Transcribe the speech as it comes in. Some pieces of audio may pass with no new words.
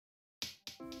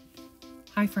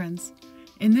Hi friends.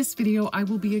 In this video, I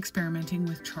will be experimenting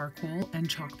with charcoal and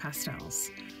chalk pastels.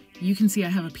 You can see I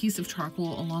have a piece of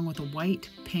charcoal along with a white,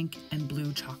 pink, and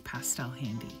blue chalk pastel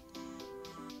handy.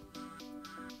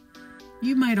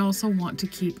 You might also want to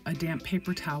keep a damp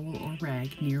paper towel or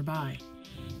rag nearby.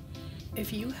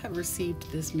 If you have received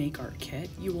this Make Art kit,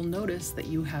 you will notice that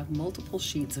you have multiple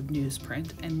sheets of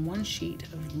newsprint and one sheet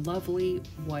of lovely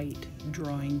white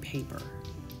drawing paper.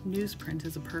 Newsprint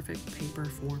is a perfect paper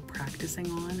for practicing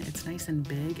on. It's nice and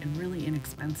big and really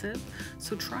inexpensive.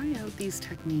 So try out these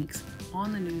techniques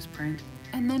on the newsprint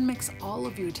and then mix all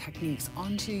of your techniques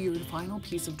onto your final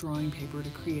piece of drawing paper to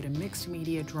create a mixed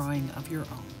media drawing of your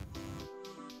own.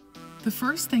 The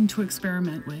first thing to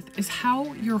experiment with is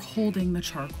how you're holding the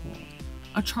charcoal.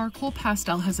 A charcoal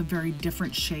pastel has a very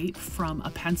different shape from a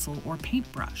pencil or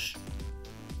paintbrush.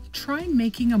 Try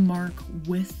making a mark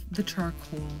with the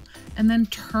charcoal and then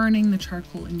turning the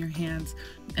charcoal in your hands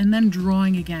and then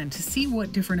drawing again to see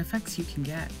what different effects you can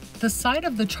get. The side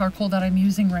of the charcoal that I'm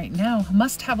using right now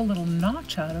must have a little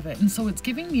notch out of it, and so it's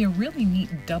giving me a really neat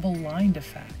double-lined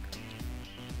effect.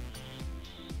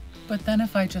 But then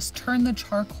if I just turn the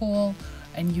charcoal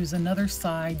and use another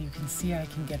side, you can see I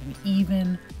can get an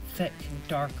even, thick,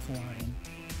 dark line.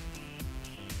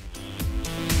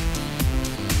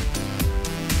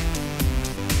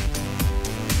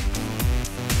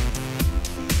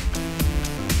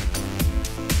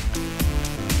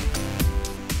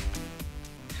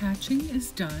 Hatching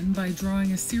is done by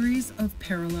drawing a series of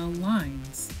parallel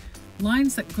lines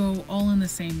that go all in the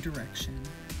same direction.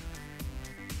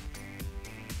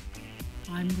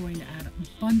 I'm going to add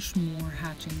a bunch more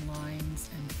hatching lines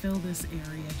and fill this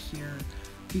area here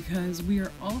because we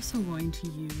are also going to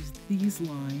use these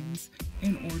lines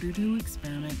in order to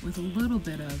experiment with a little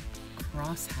bit of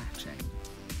cross-hatching.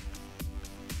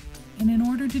 And in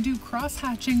order to do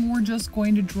cross-hatching, we're just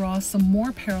going to draw some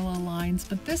more parallel lines,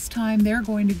 but this time they're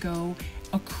going to go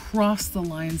across the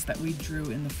lines that we drew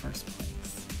in the first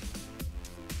place.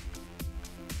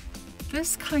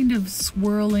 This kind of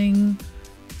swirling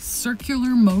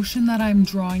circular motion that I'm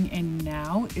drawing in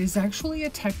now is actually a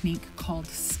technique called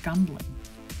scumbling.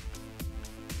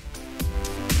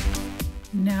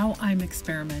 Now I'm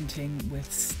experimenting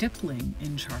with stippling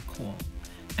in charcoal.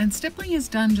 And stippling is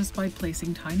done just by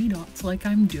placing tiny dots like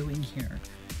I'm doing here.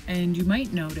 And you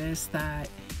might notice that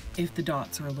if the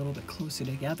dots are a little bit closer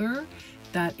together,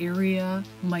 that area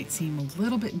might seem a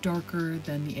little bit darker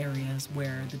than the areas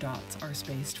where the dots are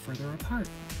spaced further apart.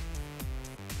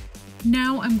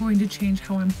 Now I'm going to change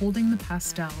how I'm holding the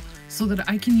pastel so that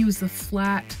I can use the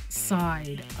flat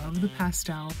side of the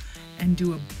pastel and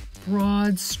do a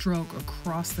broad stroke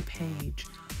across the page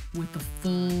with the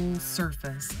full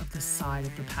surface of the side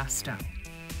of the pastel.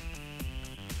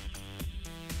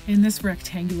 In this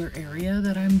rectangular area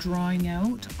that I'm drawing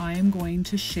out, I am going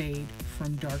to shade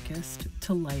from darkest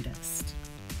to lightest.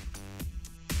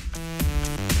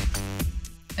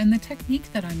 And the technique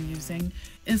that I'm using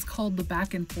is called the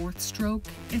back and forth stroke.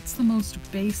 It's the most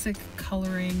basic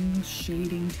coloring,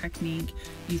 shading technique.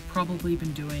 You've probably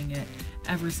been doing it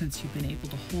ever since you've been able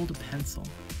to hold a pencil.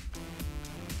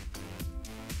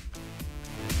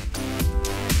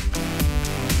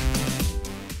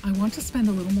 I want to spend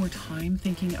a little more time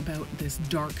thinking about this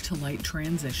dark to light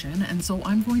transition, and so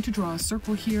I'm going to draw a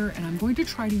circle here and I'm going to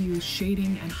try to use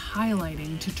shading and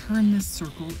highlighting to turn this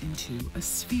circle into a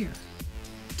sphere.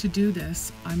 To do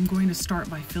this, I'm going to start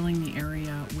by filling the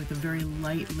area with a very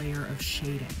light layer of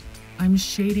shading. I'm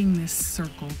shading this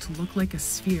circle to look like a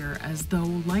sphere as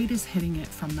though light is hitting it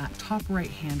from that top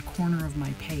right-hand corner of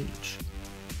my page.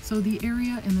 So the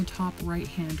area in the top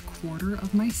right-hand quarter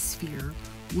of my sphere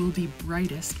will be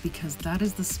brightest because that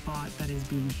is the spot that is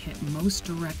being hit most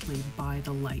directly by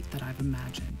the light that I've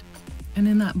imagined. And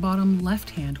in that bottom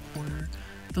left-hand quarter,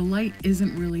 the light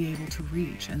isn't really able to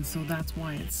reach, and so that's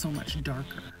why it's so much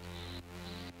darker.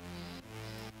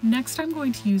 Next, I'm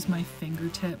going to use my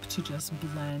fingertip to just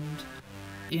blend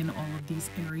in all of these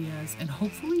areas and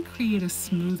hopefully create a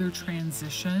smoother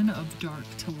transition of dark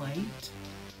to light,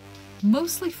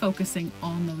 mostly focusing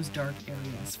on those dark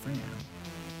areas for now.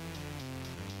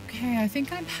 Okay, I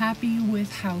think I'm happy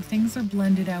with how things are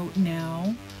blended out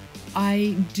now.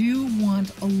 I do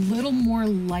want a little more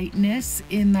lightness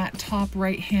in that top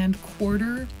right-hand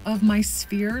quarter of my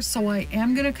sphere, so I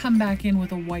am going to come back in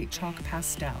with a white chalk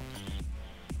pastel.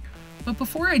 But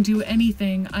before I do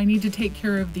anything, I need to take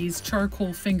care of these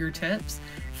charcoal fingertips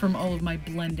from all of my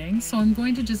blending, so I'm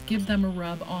going to just give them a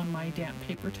rub on my damp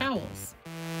paper towels.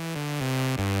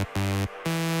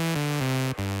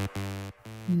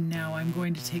 Now I'm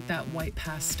going to take that white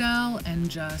pastel and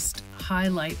just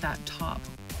highlight that top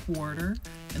quarter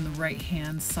in the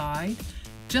right-hand side,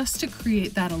 just to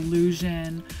create that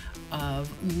illusion of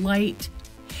light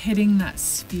hitting that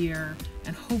sphere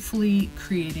and hopefully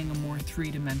creating a more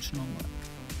three-dimensional look.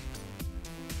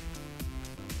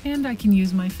 And I can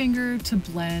use my finger to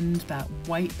blend that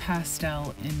white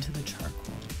pastel into the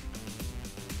charcoal.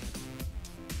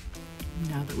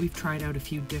 Now that we've tried out a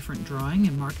few different drawing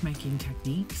and mark making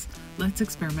techniques, let's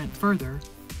experiment further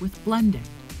with blending.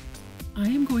 I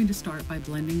am going to start by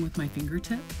blending with my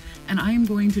fingertip, and I am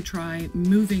going to try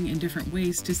moving in different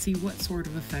ways to see what sort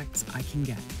of effects I can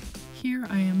get. Here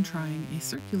I am trying a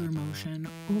circular motion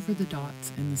over the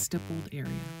dots in the stippled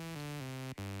area.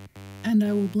 And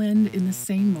I will blend in the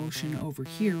same motion over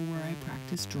here where I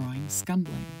practice drawing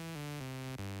scumbling.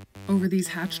 Over these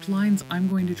hatched lines, I'm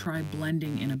going to try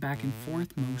blending in a back and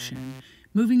forth motion,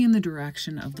 moving in the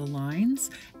direction of the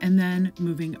lines and then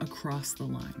moving across the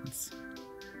lines.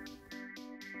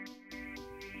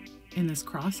 In this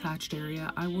cross-hatched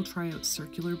area, I will try out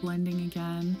circular blending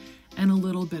again and a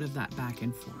little bit of that back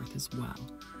and forth as well.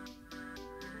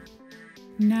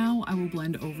 Now I will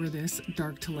blend over this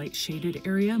dark to light shaded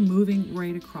area, moving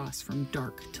right across from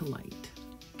dark to light.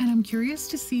 And I'm curious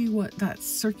to see what that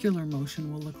circular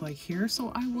motion will look like here,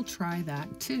 so I will try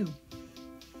that too.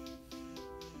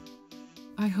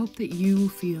 I hope that you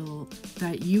feel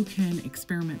that you can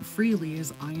experiment freely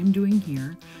as I am doing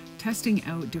here, testing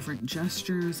out different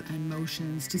gestures and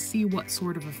motions to see what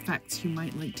sort of effects you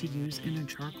might like to use in a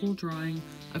charcoal drawing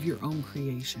of your own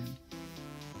creation.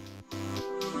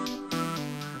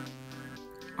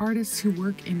 Artists who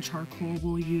work in charcoal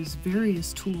will use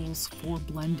various tools for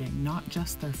blending, not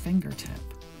just their fingertip.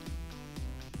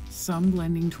 Some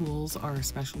blending tools are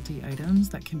specialty items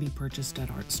that can be purchased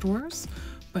at art stores,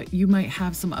 but you might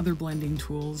have some other blending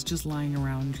tools just lying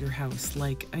around your house,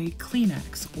 like a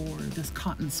Kleenex or this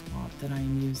cotton swab that I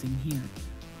am using here.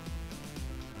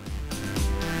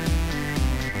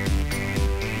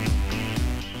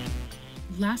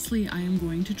 Lastly, I am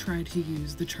going to try to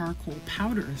use the charcoal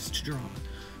powders to draw.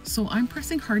 So I'm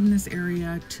pressing hard in this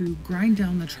area to grind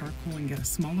down the charcoal and get a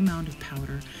small amount of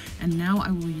powder. And now I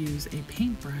will use a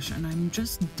paintbrush, and I'm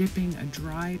just dipping a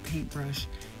dry paintbrush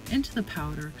into the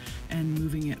powder and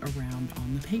moving it around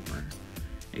on the paper.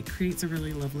 It creates a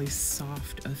really lovely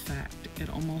soft effect. It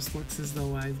almost looks as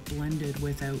though I've blended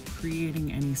without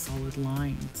creating any solid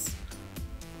lines.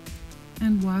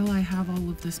 And while I have all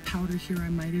of this powder here, I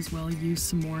might as well use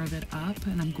some more of it up,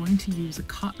 and I'm going to use a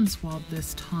cotton swab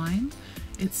this time.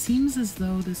 It seems as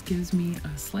though this gives me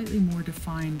a slightly more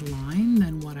defined line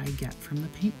than what I get from the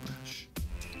paintbrush.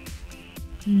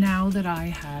 Now that I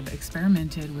have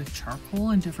experimented with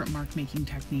charcoal and different mark making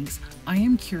techniques, I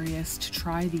am curious to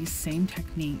try these same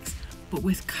techniques but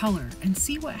with color and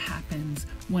see what happens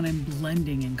when I'm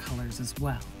blending in colors as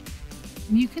well.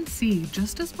 And you can see,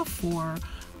 just as before,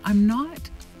 I'm not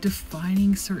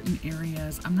defining certain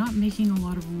areas. I'm not making a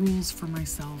lot of rules for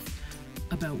myself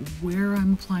about where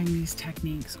I'm applying these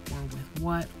techniques or with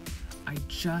what. I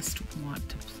just want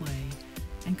to play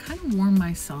and kind of warm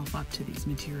myself up to these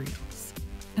materials.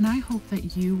 And I hope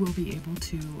that you will be able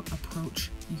to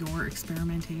approach your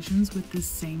experimentations with this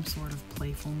same sort of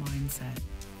playful mindset.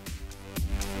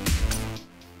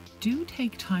 Do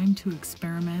take time to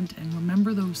experiment and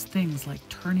remember those things like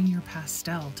turning your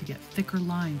pastel to get thicker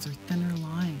lines or thinner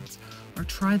lines, or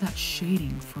try that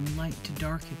shading from light to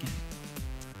dark again.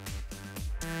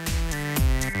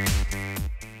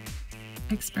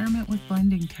 Experiment with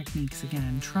blending techniques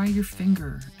again. Try your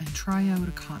finger and try out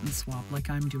a cotton swab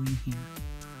like I'm doing here.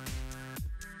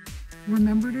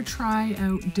 Remember to try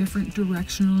out different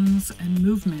directions and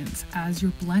movements as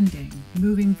you're blending,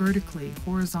 moving vertically,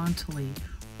 horizontally,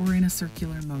 or in a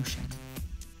circular motion.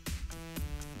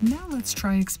 Now let's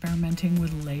try experimenting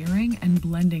with layering and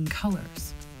blending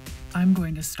colors. I'm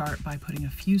going to start by putting a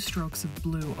few strokes of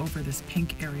blue over this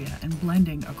pink area and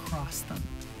blending across them.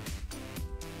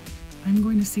 I'm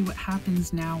going to see what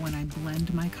happens now when I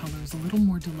blend my colors a little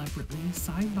more deliberately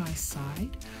side by side.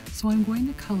 So I'm going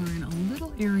to color in a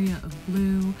little area of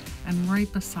blue and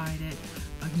right beside it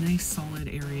a nice solid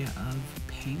area of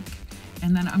pink.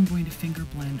 And then I'm going to finger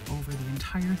blend over the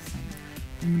entire thing.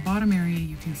 In the bottom area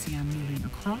you can see I'm moving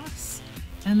across,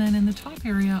 and then in the top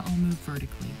area I'll move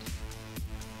vertically.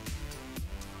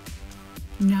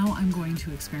 Now I'm going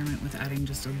to experiment with adding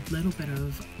just a little bit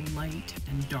of light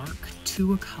and dark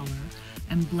to a color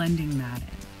and blending that in.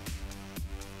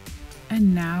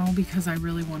 And now, because I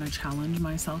really want to challenge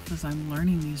myself as I'm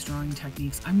learning these drawing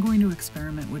techniques, I'm going to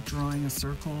experiment with drawing a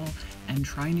circle and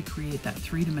trying to create that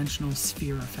three-dimensional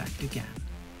sphere effect again.